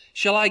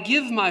 Shall I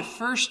give my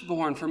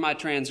firstborn for my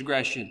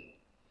transgression,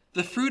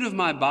 the fruit of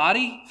my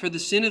body for the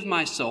sin of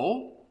my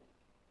soul?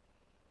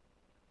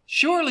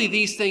 Surely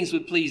these things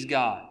would please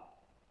God.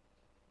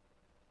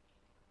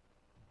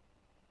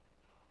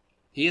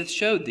 He hath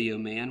showed thee, O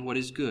man, what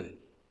is good.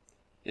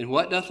 And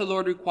what doth the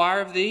Lord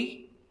require of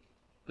thee?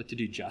 But to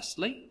do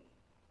justly,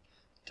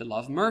 to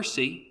love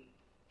mercy,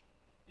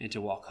 and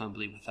to walk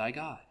humbly with thy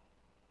God.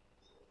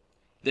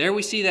 There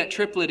we see that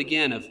triplet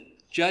again of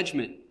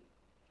judgment,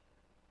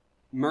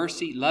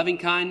 mercy, loving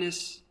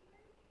kindness,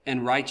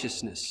 and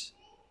righteousness.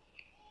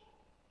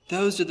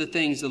 Those are the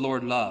things the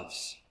Lord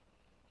loves.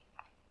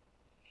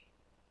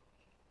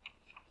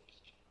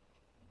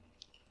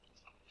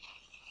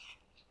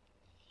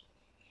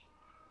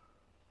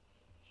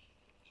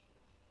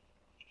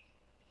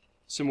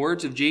 Some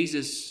words of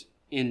Jesus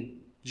in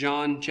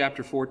John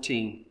chapter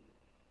 14.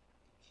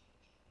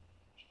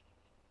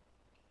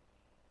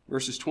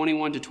 Verses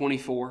 21 to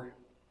 24,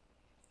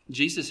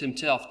 Jesus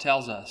himself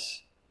tells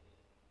us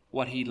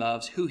what he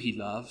loves, who he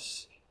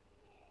loves.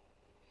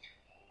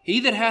 He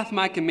that hath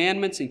my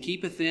commandments and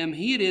keepeth them,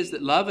 he it is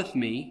that loveth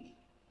me.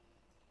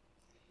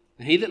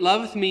 And he that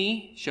loveth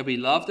me shall be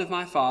loved of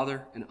my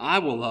Father, and I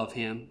will love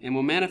him, and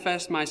will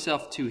manifest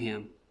myself to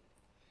him.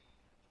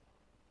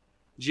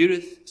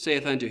 Judas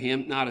saith unto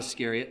him, not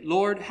Iscariot,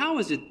 Lord, how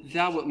is it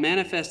thou wilt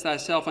manifest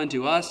thyself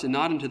unto us, and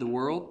not unto the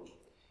world?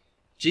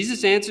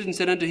 Jesus answered and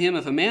said unto him,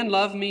 if a man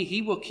love me,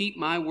 he will keep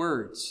my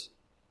words.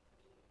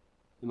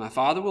 And my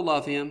Father will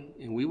love him,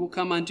 and we will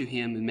come unto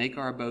him and make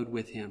our abode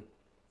with him.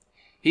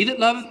 He that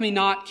loveth me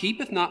not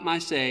keepeth not my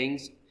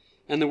sayings,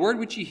 and the word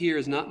which ye hear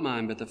is not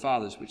mine, but the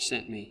Father's which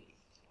sent me.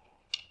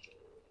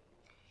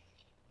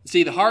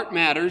 See, the heart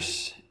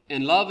matters,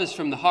 and love is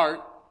from the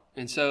heart,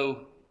 and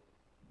so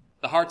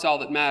the heart's all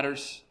that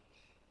matters.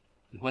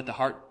 And what the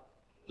heart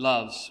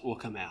loves will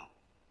come out.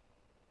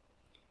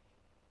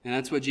 And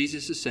that's what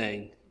Jesus is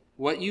saying.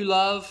 What you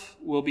love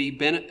will be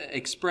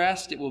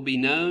expressed, it will be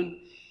known,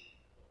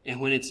 and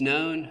when it's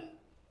known,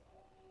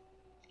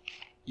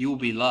 you will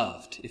be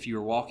loved if you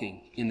are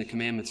walking in the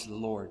commandments of the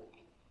Lord.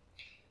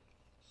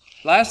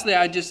 Lastly,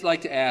 I'd just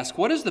like to ask,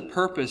 what is the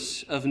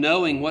purpose of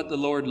knowing what the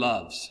Lord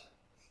loves?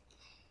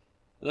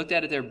 I looked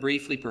at it there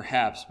briefly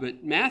perhaps,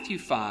 but Matthew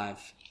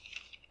 5,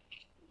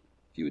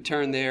 if you would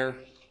turn there.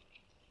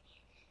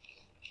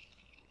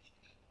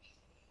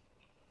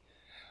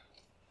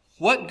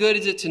 What good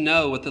is it to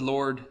know what the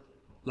Lord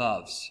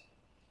loves?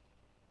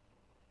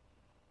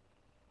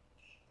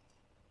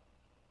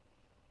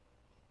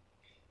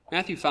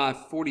 Matthew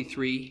 5,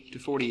 43 to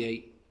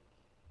 48.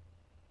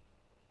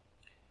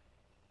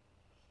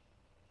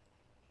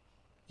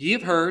 Ye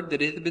have heard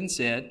that it hath been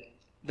said,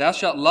 Thou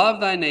shalt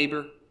love thy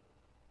neighbor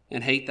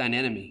and hate thine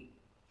enemy.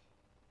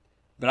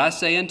 But I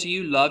say unto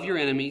you, love your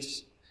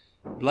enemies,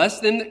 bless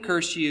them that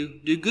curse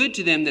you, do good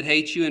to them that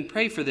hate you, and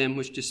pray for them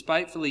which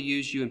despitefully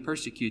use you and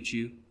persecute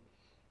you,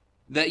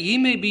 that ye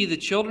may be the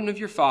children of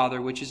your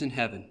Father which is in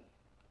heaven.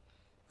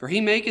 For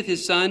he maketh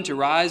his sun to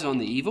rise on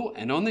the evil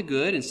and on the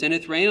good, and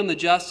sendeth rain on the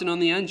just and on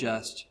the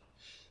unjust.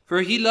 For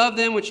if ye love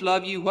them which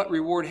love you, what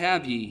reward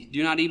have ye?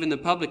 Do not even the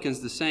publicans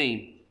the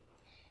same?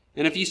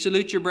 And if ye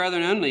salute your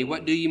brethren only,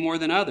 what do ye more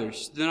than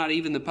others? Do not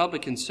even the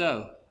publicans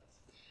so?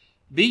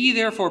 Be ye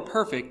therefore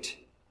perfect,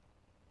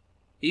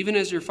 even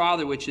as your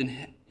Father which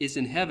is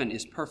in heaven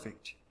is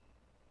perfect.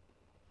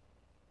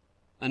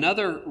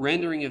 Another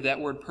rendering of that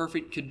word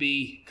perfect could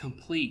be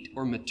complete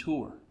or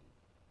mature.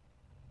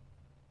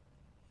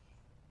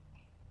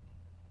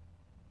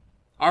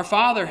 Our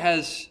Father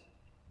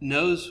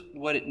knows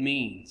what it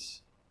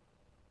means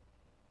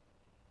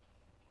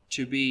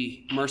to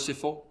be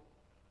merciful,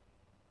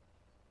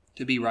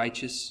 to be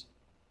righteous.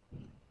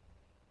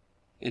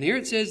 And here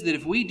it says that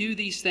if we do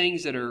these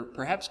things that are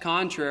perhaps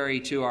contrary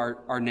to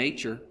our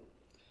nature,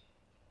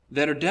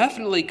 that are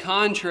definitely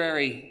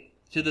contrary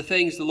to the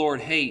things the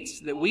Lord hates,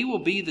 that we will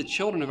be the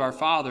children of our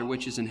Father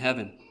which is in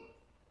heaven.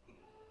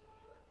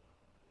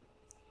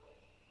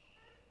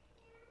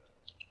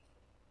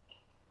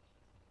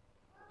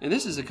 And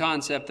this is a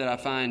concept that I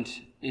find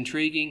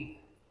intriguing.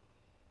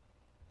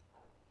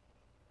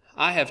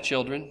 I have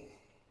children.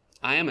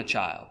 I am a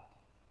child.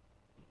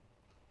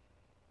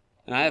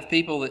 And I have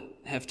people that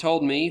have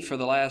told me for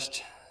the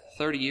last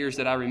 30 years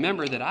that I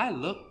remember that I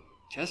look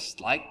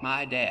just like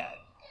my dad.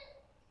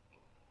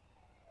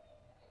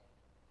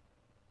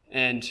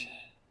 And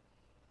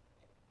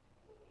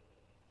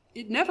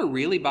it never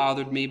really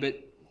bothered me, but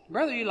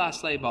Brother Eli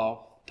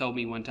Slayball told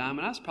me one time,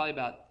 and I was probably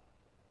about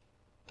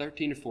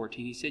 13 or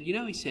 14, he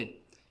said,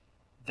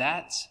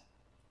 that's,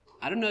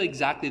 I don't know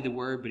exactly the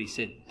word, but he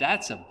said,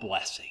 that's a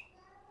blessing.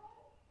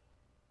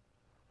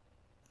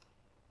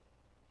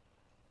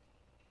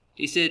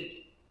 He said,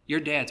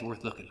 your dad's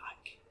worth looking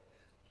like.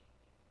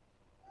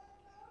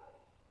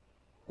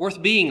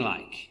 Worth being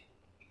like.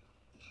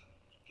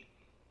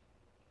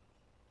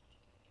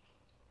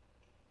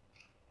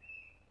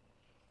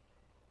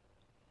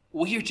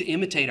 We are to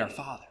imitate our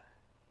Father.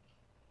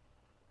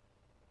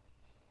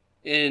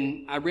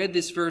 And I read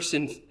this verse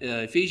in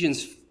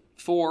Ephesians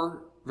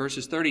 4,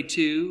 verses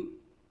 32,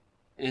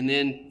 and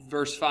then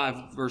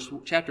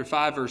chapter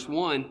 5, verse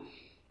 1.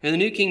 And the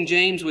New King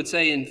James would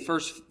say in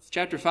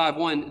chapter 5,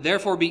 1,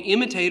 therefore be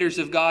imitators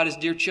of God as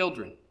dear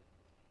children.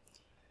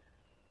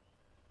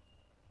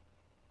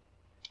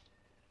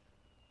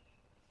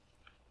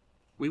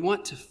 We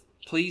want to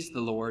please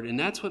the Lord, and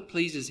that's what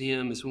pleases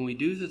Him, is when we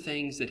do the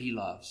things that He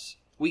loves.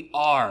 We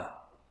are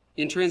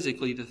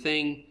intrinsically the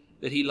thing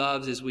that He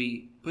loves as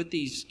we put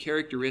these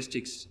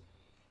characteristics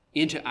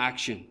into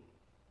action.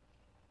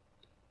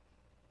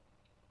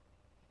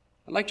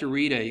 I'd like to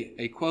read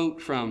a quote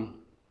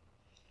from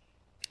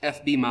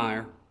F.B.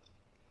 Meyer.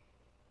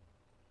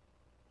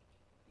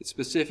 It's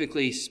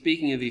specifically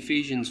speaking of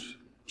Ephesians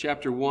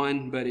chapter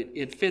 1, but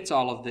it fits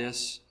all of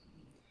this.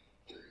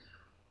 It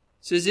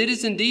says, it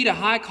is indeed a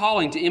high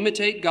calling to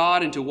imitate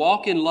God and to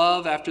walk in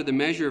love after the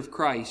measure of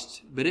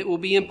Christ, but it will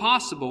be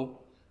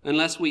impossible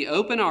unless we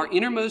open our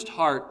innermost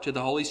heart to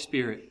the Holy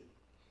Spirit.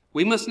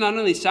 We must not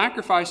only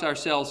sacrifice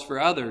ourselves for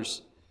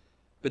others,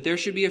 but there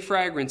should be a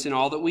fragrance in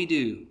all that we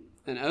do,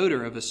 an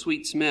odor of a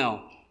sweet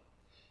smell.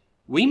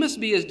 We must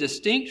be as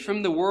distinct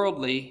from the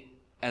worldly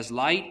as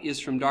light is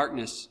from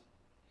darkness.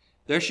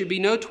 There should be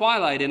no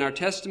twilight in our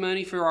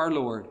testimony for our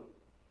Lord,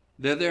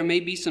 though there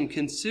may be some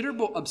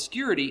considerable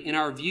obscurity in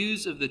our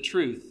views of the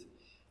truth.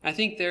 I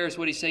think there is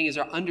what he's saying is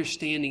our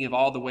understanding of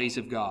all the ways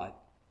of God.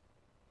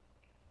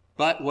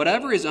 But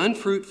whatever is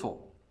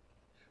unfruitful,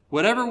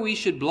 whatever we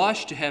should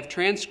blush to have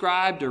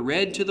transcribed or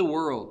read to the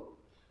world,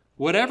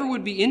 whatever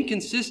would be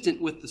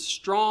inconsistent with the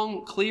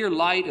strong, clear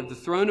light of the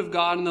throne of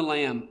God and the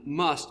Lamb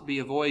must be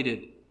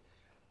avoided.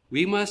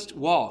 We must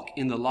walk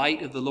in the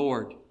light of the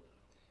Lord.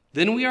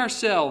 Then we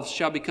ourselves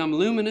shall become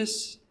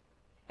luminous,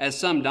 as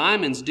some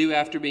diamonds do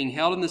after being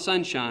held in the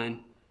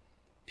sunshine.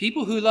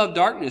 People who love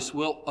darkness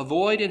will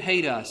avoid and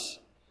hate us,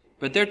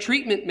 but their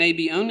treatment may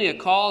be only a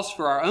cause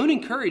for our own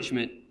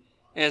encouragement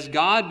as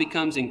God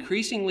becomes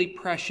increasingly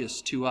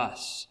precious to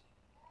us.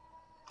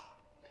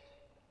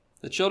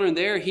 The children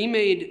there,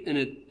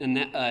 he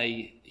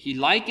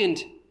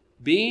likened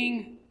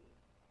being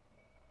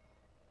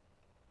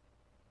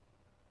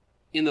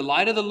in the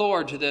light of the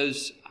Lord to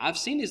those, I've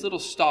seen these little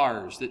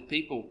stars that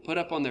people put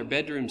up on their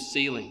bedroom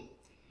ceiling.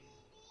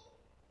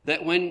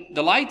 That when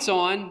the light's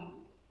on,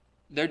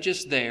 they're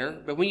just there.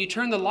 But when you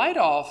turn the light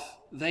off,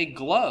 they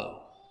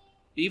glow,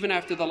 even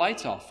after the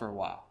light's off for a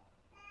while.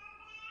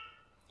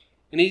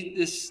 And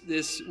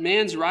this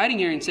man's writing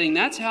here and saying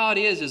that's how it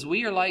is, as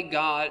we are like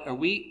God, or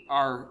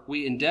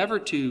we endeavor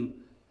to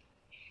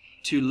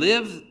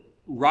live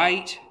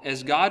right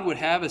as God would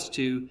have us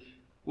to,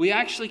 we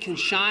actually can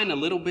shine a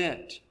little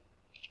bit.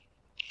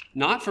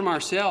 Not from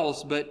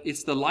ourselves, but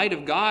it's the light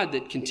of God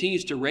that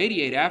continues to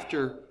radiate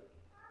after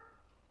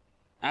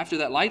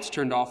that light's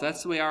turned off.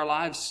 That's the way our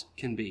lives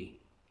can be.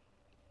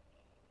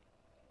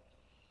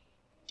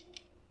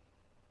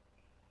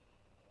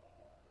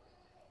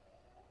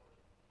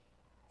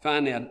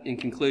 Finally, in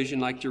conclusion,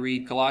 I'd like to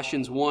read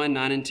Colossians 1,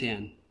 9 and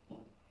 10.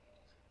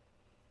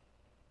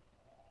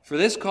 For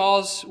this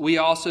cause we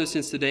also,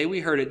 since the day we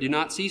heard it, do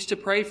not cease to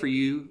pray for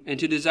you and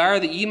to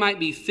desire that ye might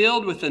be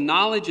filled with the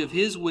knowledge of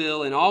His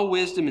will in all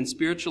wisdom and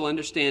spiritual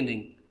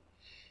understanding,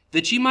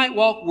 that ye might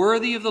walk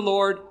worthy of the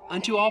Lord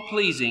unto all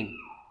pleasing,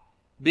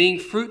 being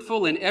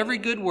fruitful in every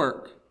good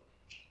work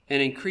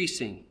and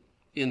increasing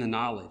in the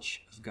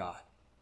knowledge of God.